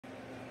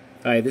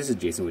Hi, this is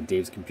Jason with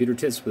Dave's Computer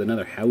Tips with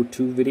another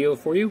how-to video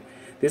for you.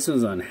 This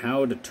one's on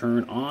how to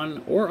turn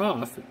on or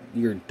off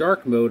your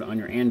dark mode on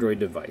your Android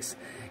device.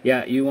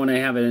 Yeah, you want to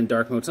have it in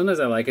dark mode. Sometimes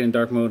I like it in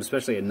dark mode,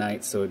 especially at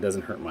night, so it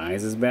doesn't hurt my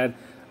eyes as bad,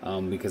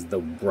 because the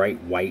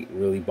bright white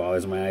really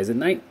bothers my eyes at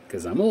night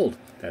because I'm old.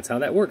 That's how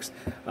that works.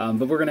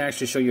 But we're going to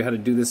actually show you how to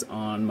do this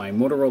on my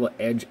Motorola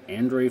Edge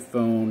Android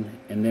phone,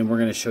 and then we're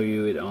going to show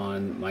you it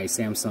on my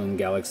Samsung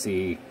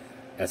Galaxy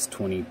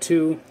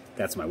S22.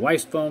 That's my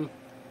wife's phone.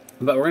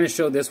 But we're going to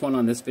show this one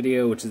on this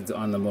video, which is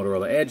on the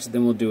Motorola Edge.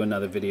 Then we'll do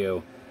another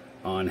video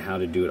on how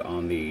to do it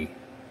on the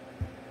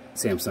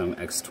Samsung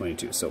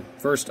X22. So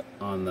first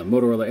on the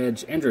Motorola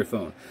Edge Android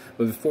phone.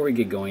 But before we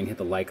get going, hit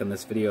the like on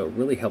this video. It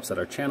really helps out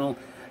our channel.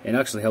 It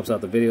actually helps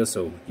out the video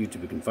so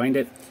YouTube can find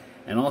it.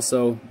 And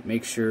also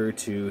make sure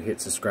to hit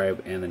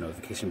subscribe and the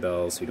notification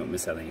bell so you don't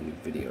miss out on any new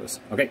videos.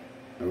 Okay,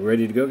 are we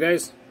ready to go,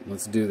 guys?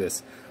 Let's do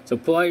this. So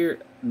pull out your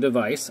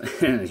device,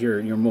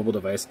 your mobile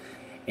device,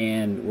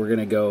 and we're going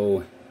to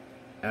go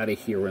out of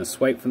here. We're going to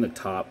swipe from the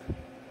top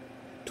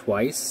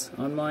twice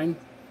on mine,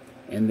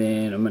 and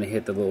then I'm going to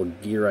hit the little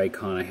gear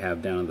icon I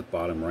have down at the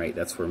bottom right.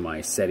 That's where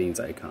my settings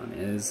icon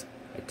is.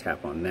 I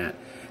tap on that.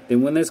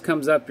 Then when this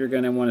comes up, you're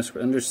going to want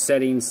to, under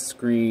settings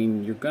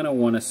screen, you're going to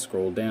want to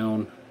scroll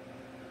down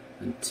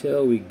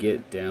until we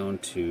get down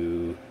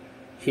to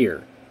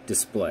here,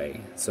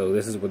 display. So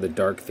this is where the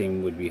dark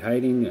theme would be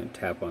hiding. And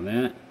tap on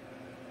that,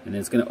 and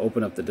it's going to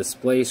open up the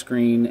display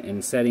screen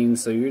and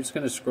settings. So you're just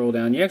going to scroll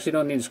down. You actually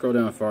don't need to scroll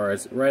down far.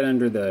 It's right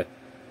under the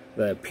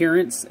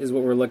appearance is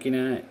what we're looking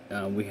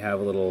at. We have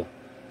a little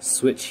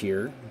switch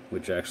here,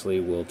 which actually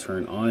will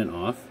turn on and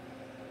off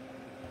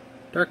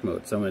dark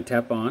mode. So I'm going to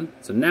tap on.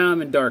 So now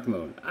I'm in dark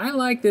mode. I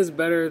like this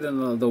better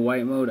than the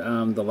white mode,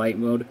 the light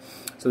mode.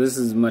 So this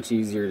is much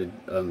easier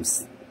to,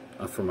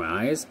 for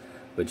my eyes,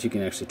 but you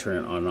can actually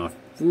turn it on and off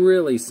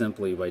really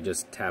simply by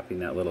just tapping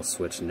that little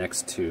switch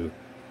next to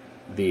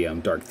the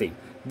dark theme.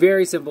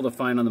 Very simple to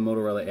find on the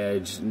Motorola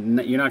Edge.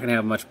 You're not going to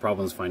have much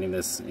problems finding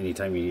this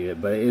anytime you need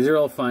it, but it is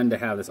real fun to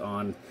have this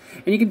on.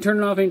 And you can turn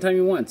it off anytime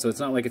you want, so it's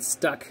not like it's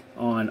stuck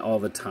on all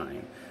the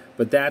time.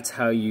 But that's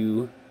how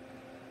you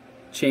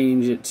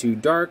change it to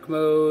dark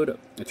mode,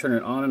 turn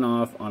it on and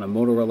off on a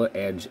Motorola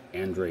Edge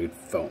Android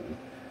phone.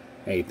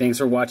 Hey, thanks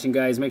for watching,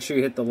 guys. Make sure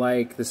you hit the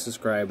like, the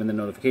subscribe, and the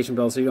notification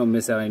bell so you don't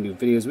miss out on any new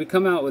videos. We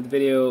come out with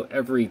video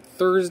every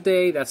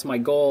Thursday. That's my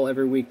goal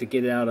every week, to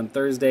get it out on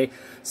Thursday.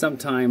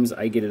 Sometimes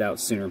I get it out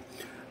sooner.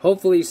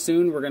 Hopefully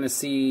soon we're going to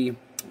see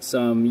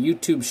some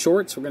YouTube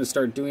shorts. We're going to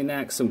start doing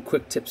that. Some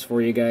quick tips for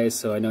you guys.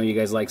 So I know you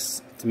guys like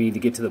me to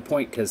get to the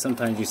point, because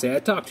sometimes you say I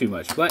talk too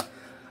much. But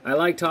I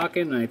like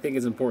talking, and I think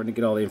it's important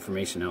to get all the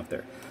information out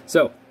there.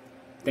 So,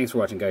 thanks for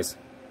watching, guys.